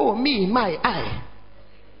saying that, oh, me, my, I.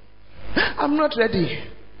 I'm not ready.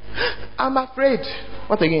 I'm afraid.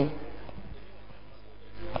 What again?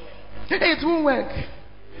 It won't work.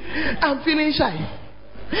 I'm feeling shy.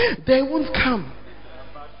 They won't come.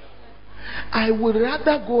 I would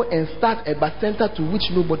rather go and start a bacenta to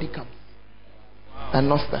which nobody comes than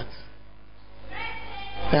not start.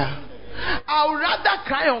 Yeah. I'll rather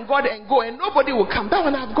cry on God and go, and nobody will come. That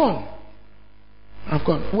one I've gone.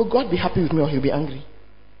 Will God be happy with me, or he'll be angry?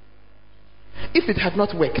 If it had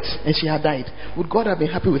not worked and she had died, would God have been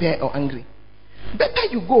happy with her or angry? Better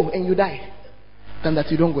you go and you die than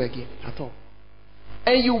that you don't go again at all.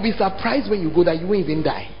 And you'll be surprised when you go that you won't even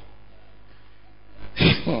die.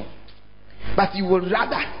 But you will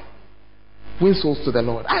rather win souls to the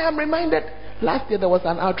Lord. I am reminded last year there was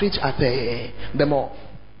an outreach at the mall.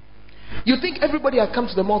 You think everybody has come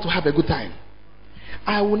to the mall to have a good time?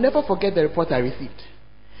 I will never forget the report I received.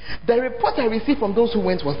 The report I received from those who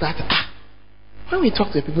went was that when we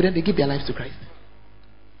talk to the people, then they give their lives to Christ.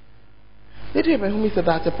 Lady Abraham said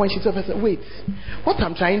that at a point she said, wait, what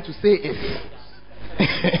I'm trying to say is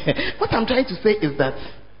that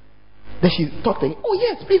then she talked to him, oh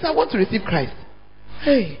yes, please, I want to receive Christ.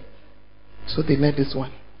 Hey. So they let this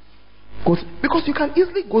one go because you can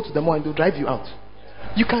easily go to the mall and they'll drive you out.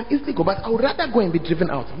 You can easily go, but I would rather go and be driven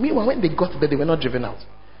out. Meanwhile, when they got there, they were not driven out.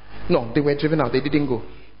 No, they were driven out. They didn't go.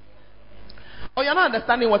 Oh, you're not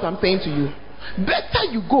understanding what I'm saying to you. Better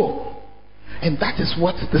you go. And that is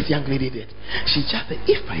what this young lady did. She just said,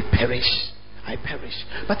 if I perish, I perish.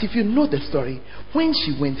 But if you know the story, when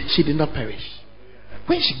she went, she did not perish.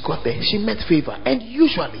 When she got there, she met favor. And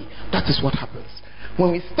usually, that is what happens.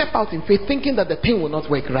 When we step out in faith thinking that the thing will not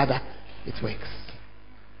work, rather, it works.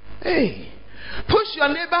 Hey, push your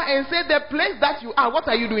neighbor and say, the place that you are, what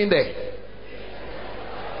are you doing there?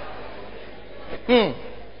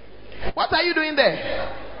 What are you doing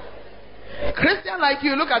there? Christian like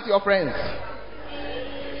you, look at your friends.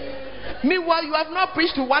 Meanwhile, you have not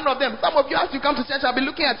preached to one of them. Some of you, as you come to church, I'll be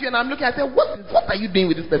looking at you and I'm looking, I say, what are you doing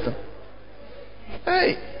with this person?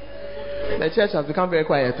 Hey, the church has become very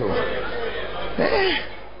quiet. Hey,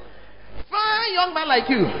 fine young man like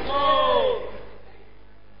you.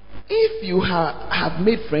 If you have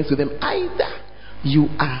made friends with them, either you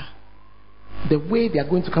are the way they are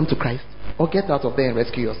going to come to Christ, or get out of there and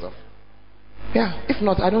rescue yourself. Yeah, if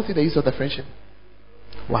not, I don't see the use of the friendship.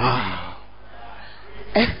 Wow.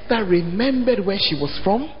 Esther remembered where she was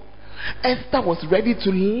from. Esther was ready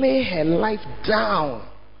to lay her life down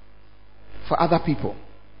for other people.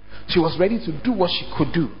 She was ready to do what she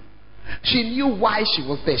could do. She knew why she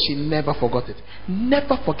was there. She never forgot it.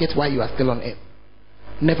 Never forget why you are still on earth.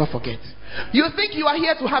 Never forget. You think you are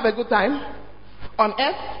here to have a good time on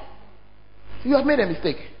earth? You have made a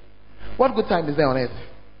mistake. What good time is there on earth?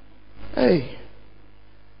 Hey,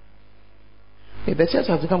 the church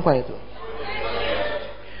has become quiet.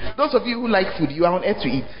 Those of you who like food, you are on earth to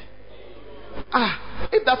eat.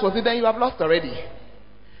 If that was it, then you have lost already.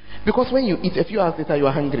 Because when you eat, a few hours later, you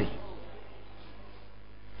are hungry.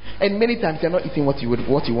 And many times you're not eating what you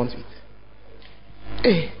want to eat.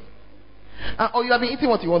 Hey. Or you have been eating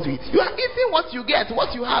what you want to eat. You are eating what you get,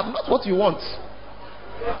 what you have, not what you want.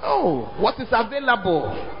 Oh, what is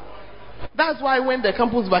available. That's why when the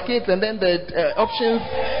campus vacates and then the options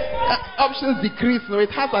decrease,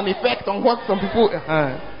 it has an effect on what some people.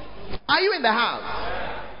 Are you in the house?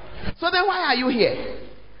 So then why are you here?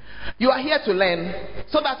 You are here to learn.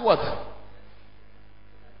 So that what?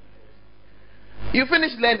 You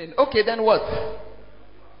finish learning. Okay, then what?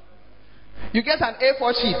 You get an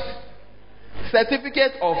A4 sheet.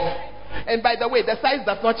 Certificate of. And by the way, the size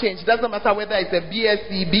does not change. It doesn't matter whether it's a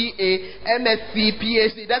BSc, BA, MSc,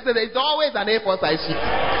 PhD. There's always an A4 size sheet.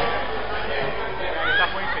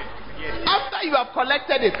 After you have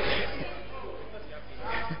collected it,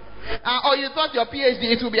 or you thought your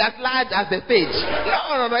PhD, it will be as large as the stage.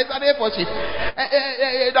 No, it's an A4 sheet.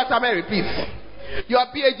 Dr. Mary, please. Your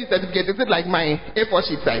PhD certificate, is it like my A4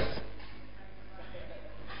 sheet size?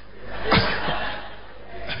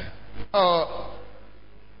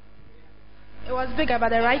 It was bigger, but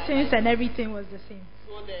the writings and everything was the same.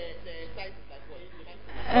 So the size is like what?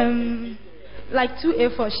 Like two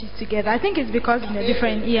A4 sheets together. I think it's because in a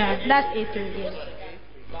different that's A3, yes.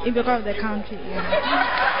 It's because of the country,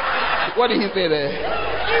 yeah. What did he say there?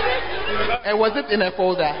 And was it in a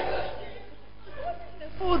folder? It wasn't in a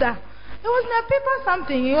folder. It was in a paper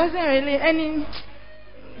something. It wasn't really any.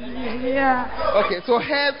 Yeah. Okay, so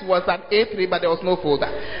hers was an A3, but there was no folder.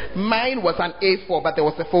 Mine was an A4, but there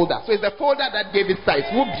was a folder. So it's the folder that gave it size.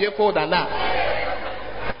 Whoop, J folder now.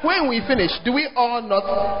 When we finish, do we all not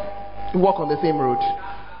walk on the same road?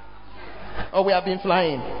 Or we have been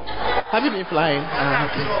flying? Have you been flying?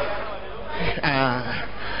 Okay.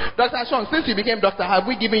 Dr. Sean, since you became doctor, have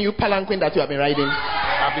we given you palanquin that you have been riding?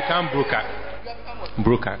 I've become broker.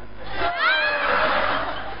 Broker.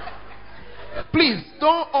 Please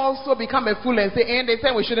don't also become a fool and say, and they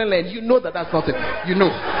say we shouldn't learn. You know that that's not it. You know.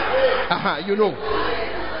 You know.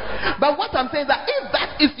 But what I'm saying is that if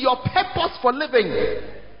that is your purpose for living,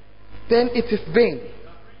 then it is vain.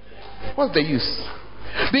 What's the use?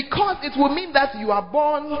 Because it will mean that you are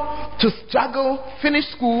born to struggle, finish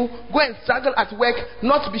school, go and struggle at work,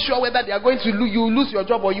 not to be sure whether they are going to you lose your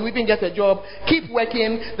job or you even get a job. Keep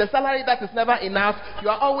working, the salary that is never enough. You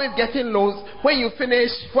are always getting loans. When you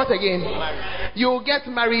finish, what again? You get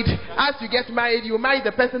married. As you get married, you marry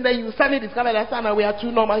the person, then you suddenly discover that we are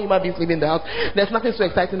two normal human beings living in the house. There's nothing so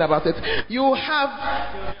exciting about it. You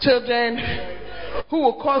have children who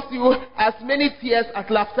will cause you as many tears as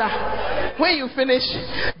laughter. When you finish,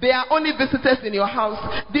 they are only visitors in your house.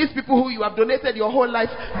 These people who you have donated your whole life,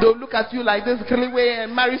 they'll look at you like this way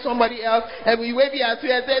and marry somebody else, and we wave you at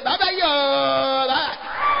you and say, bye-bye.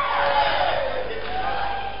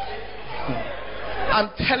 I'm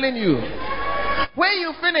telling you, when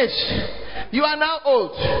you finish, you are now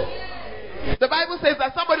old. The Bible says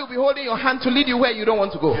that somebody will be holding your hand to lead you where you don't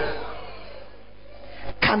want to go.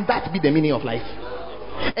 Can that be the meaning of life?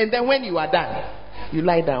 And then when you are done, you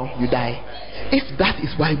lie down, you die. If that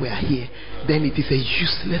is why we are here, then it is a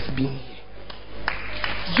useless being here.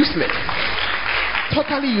 Useless.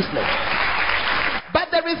 Totally useless. But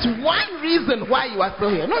there is one reason why you are still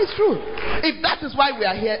here. No, it's true. If that is why we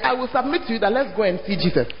are here, I will submit to you that let's go and see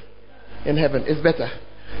Jesus in heaven. It's better.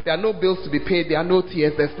 There are no bills to be paid. There are no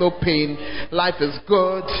tears. There's no pain. Life is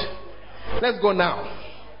good. Let's go now.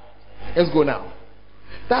 Let's go now.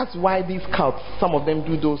 That's why these cults, some of them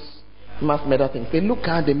do those mass murder things. They look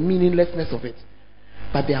at the meaninglessness of it,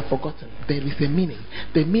 but they are forgotten. There is a meaning.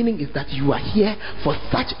 The meaning is that you are here for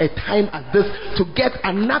such a time as this to get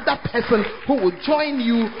another person who will join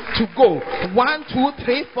you to go 1, 2,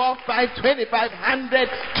 3, 4, 5, 25, 100,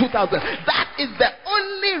 2,000. That is the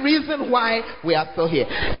only reason why we are still here.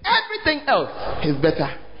 Everything else is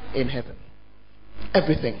better in heaven.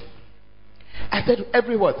 Everything. I said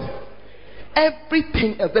every word.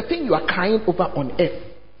 Everything else, the thing you are crying over on earth,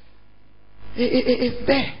 it's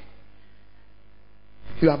there.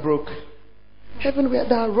 You are broke. Heaven, where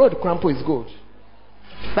the road, Crampo, is good.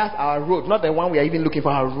 That's our road, not the one we are even looking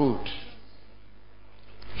for. Our road.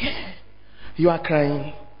 Yeah. You are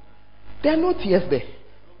crying. There are no tears there.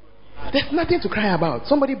 There's nothing to cry about.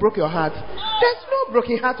 Somebody broke your heart. There's no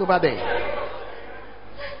broken heart over there.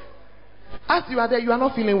 As you are there, you are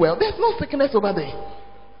not feeling well. There's no sickness over there.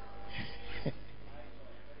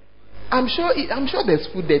 I'm sure there's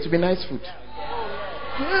food there to be nice food.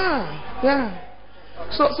 Yeah.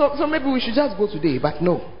 So maybe we should just go today, but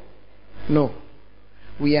no.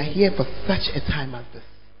 We are here for such a time as this.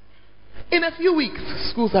 In a few weeks,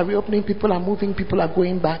 schools are reopening, people are moving, people are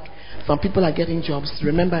going back, some people are getting jobs.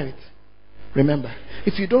 Remember it. Remember.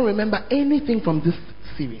 If you don't remember anything from this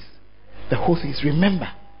series, the whole thing is remember,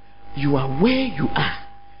 you are where you are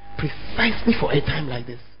precisely for a time like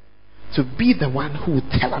this. To be the one who will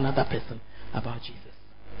tell another person about Jesus.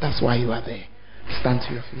 That's why you are there. Stand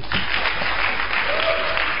to your feet.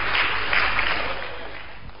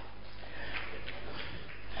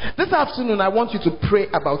 This afternoon, I want you to pray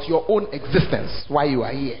about your own existence while you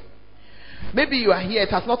are here. Maybe you are here, it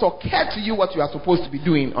has not occurred to you what you are supposed to be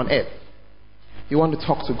doing on earth. You want to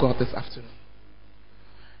talk to God this afternoon.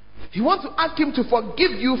 You want to ask Him to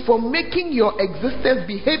forgive you for making your existence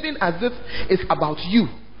behaving as if it's about you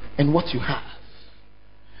and what you have.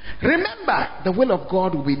 Remember, the will of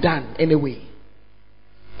God will be done anyway.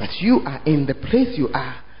 But you are in the place you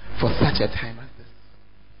are for such a time as this.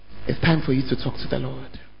 It's time for you to talk to the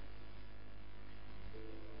Lord.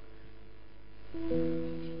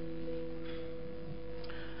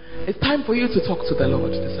 It's time for you to talk to the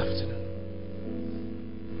Lord this afternoon.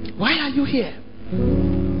 Why are you here?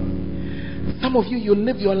 Some of you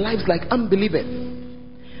live your lives like unbelievers.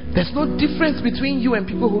 There's no difference between you and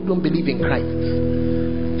people who don't believe in Christ.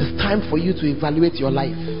 It's time for you to evaluate your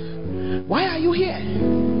life. Why are you here?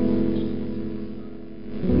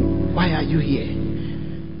 Why are you here?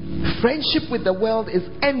 Friendship with the world is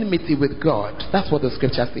enmity with God. That's what the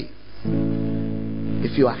scripture says.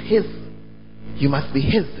 If you are His, you must be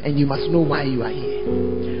His, and you must know why you are here.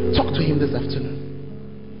 Talk to Him this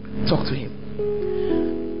afternoon. Talk to Him.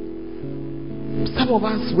 Some of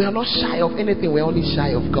us, we are not shy of anything. We're only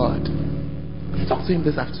shy of God. Talk to Him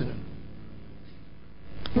this afternoon.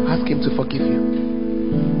 Ask Him to forgive you.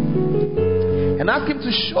 And ask Him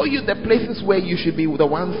to show you the places where you should be the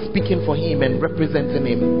one speaking for Him and representing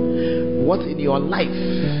Him. What in your life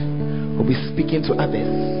will be speaking to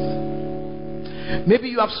others. Maybe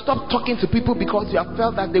you have stopped talking to people because you have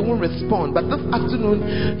felt that they won't respond. But this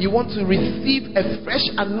afternoon, you want to receive a fresh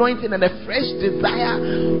anointing and a fresh desire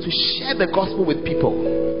to share the gospel with people.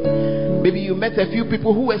 Maybe you met a few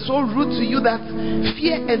people who were so rude to you that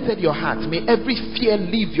fear entered your heart. May every fear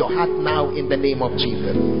leave your heart now in the name of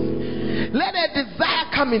Jesus. Let a desire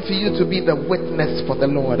come into you to be the witness for the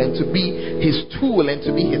Lord and to be his tool and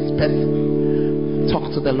to be his person.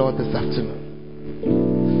 Talk to the Lord this afternoon.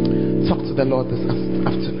 Talk to the Lord this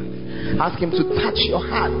afternoon. Ask him to touch your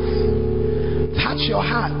heart. Touch your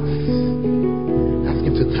heart. Ask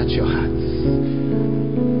him to touch your heart,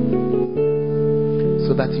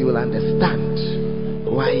 so that you will understand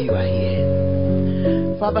why you are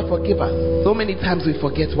here. Father, forgive us. So many times we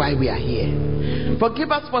forget why we are here.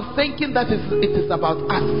 Forgive us for thinking that it is about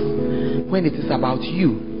us when it is about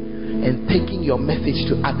you and taking your message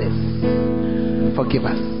to others. Forgive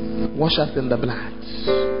us. Wash us in the blood.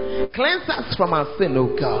 Cleanse us from our sin, O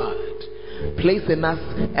God. Place in us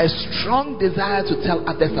a strong desire to tell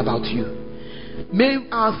others about you. May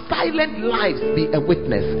our silent lives be a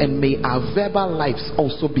witness, and may our verbal lives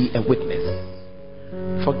also be a witness.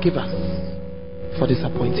 Forgive us for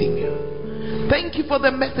disappointing you. Thank you for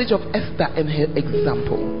the message of Esther and her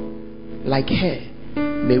example. Like her,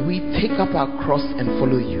 may we take up our cross and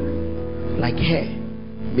follow you. Like her,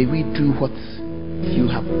 may we do what you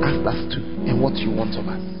have asked us to and what you want of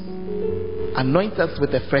us. Anoint us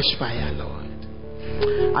with a fresh fire, Lord.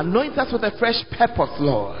 Anoint us with a fresh purpose,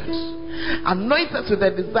 Lord. Anoint us with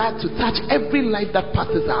a desire to touch every life that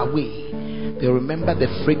passes our way. They remember the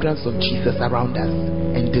fragrance of Jesus around us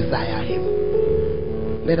and desire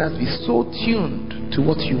him. Let us be so tuned to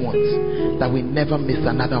what you want that we never miss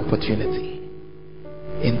another opportunity.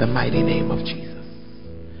 In the mighty name of Jesus.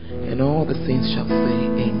 And all the saints shall say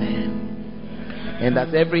amen. And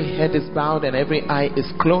as every head is bowed and every eye is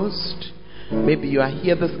closed, maybe you are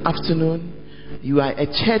here this afternoon. You are a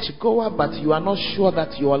church goer, but you are not sure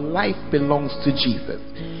that your life belongs to Jesus.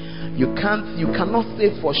 You cannot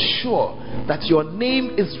say for sure that your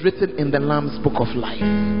name is written in the Lamb's Book of Life.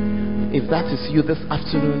 If that is you this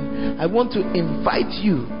afternoon, I want to invite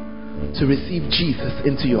you to receive Jesus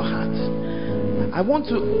into your heart. I want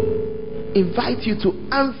to invite you to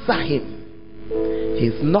answer him.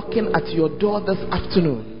 He's knocking at your door this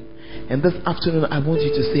afternoon. And this afternoon, I want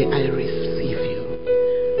you to say, I receive you.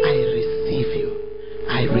 I receive you.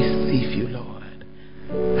 I receive you, Lord.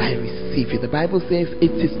 I receive you. The Bible says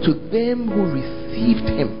it is to them who received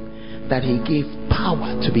him that he gave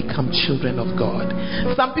power to become children of God.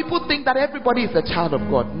 Some people think that everybody is a child of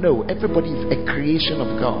God. No, everybody is a creation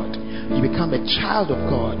of God. You become a child of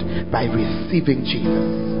God by receiving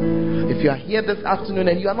Jesus. If you are here this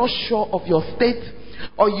afternoon and you are not sure of your state,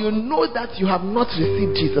 or you know that you have not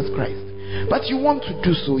received Jesus Christ, but you want to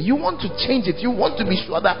do so, you want to change it, you want to be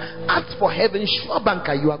sure that as for heaven, sure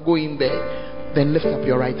banker, you are going there, then lift up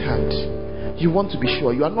your right hand. You want to be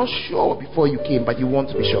sure. You are not sure before you came, but you want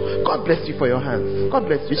to be sure. God bless you for your hands. God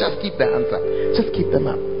bless you. Just keep the hands up. Just keep them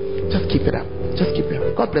up. Just keep it up. Just keep it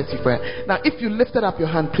up. God bless you for it. Now, if you lifted up your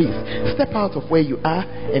hand, please step out of where you are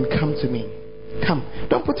and come to me. Come.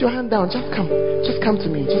 Don't put your hand down. Just come. Just come to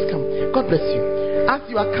me. Just come. God bless you. As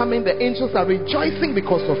you are coming, the angels are rejoicing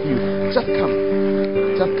because of you. Just come.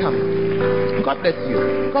 Just come. God bless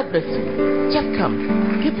you. God bless you. Just come.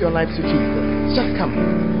 Give your life to Jesus. Just come.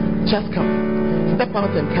 Just come. Step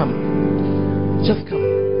out and come. Just come.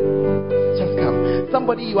 Just come.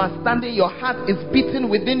 Somebody, you are standing, your heart is beating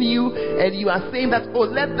within you, and you are saying that, oh,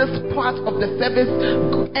 let this part of the service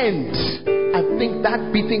end. I think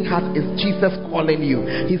that beating heart is Jesus calling you.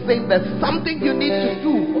 He's saying there's something you need to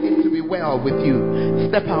do for it to be well with you.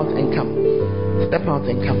 Step out and come. Step out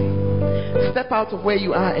and come. Step out of where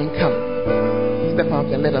you are and come. Step out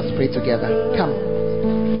and let us pray together. Come.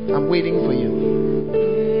 I'm waiting for you.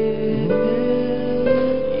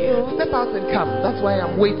 Step out and come. That's why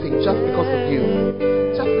I'm waiting, just because of you.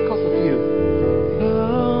 Just because of you.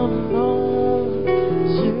 Come home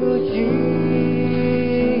to Jesus.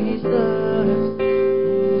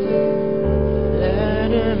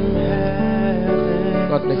 Let him have it.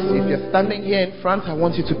 God bless you. If you're standing here in front, I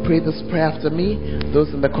want you to pray this prayer after me. Those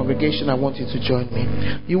in the congregation, I want you to join me.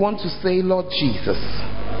 You want to say, Lord Jesus,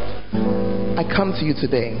 I come to you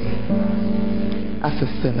today as a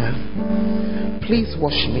sinner. Please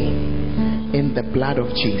wash me in the blood of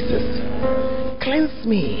Jesus. Cleanse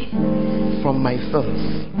me from my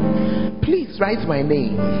sins. Please write my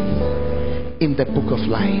name in the book of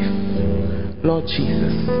life. Lord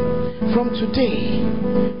Jesus, from today,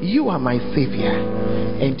 you are my Savior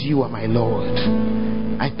and you are my Lord.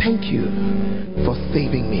 I thank you for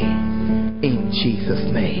saving me. In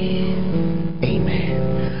Jesus' name,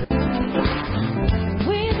 amen.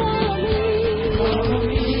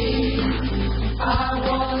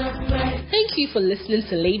 Thank you for listening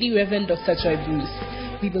to Lady Reverend Dr. Joy Bruce.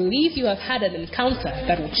 We believe you have had an encounter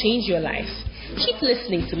that will change your life. Keep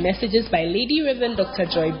listening to messages by Lady Reverend Dr.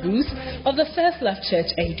 Joy Bruce of the First Love Church,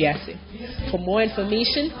 Ayeduase. For more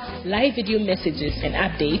information, live video messages, and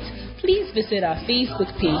updates, please visit our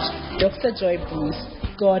Facebook page, Dr. Joy Bruce.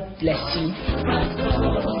 God bless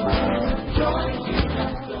you.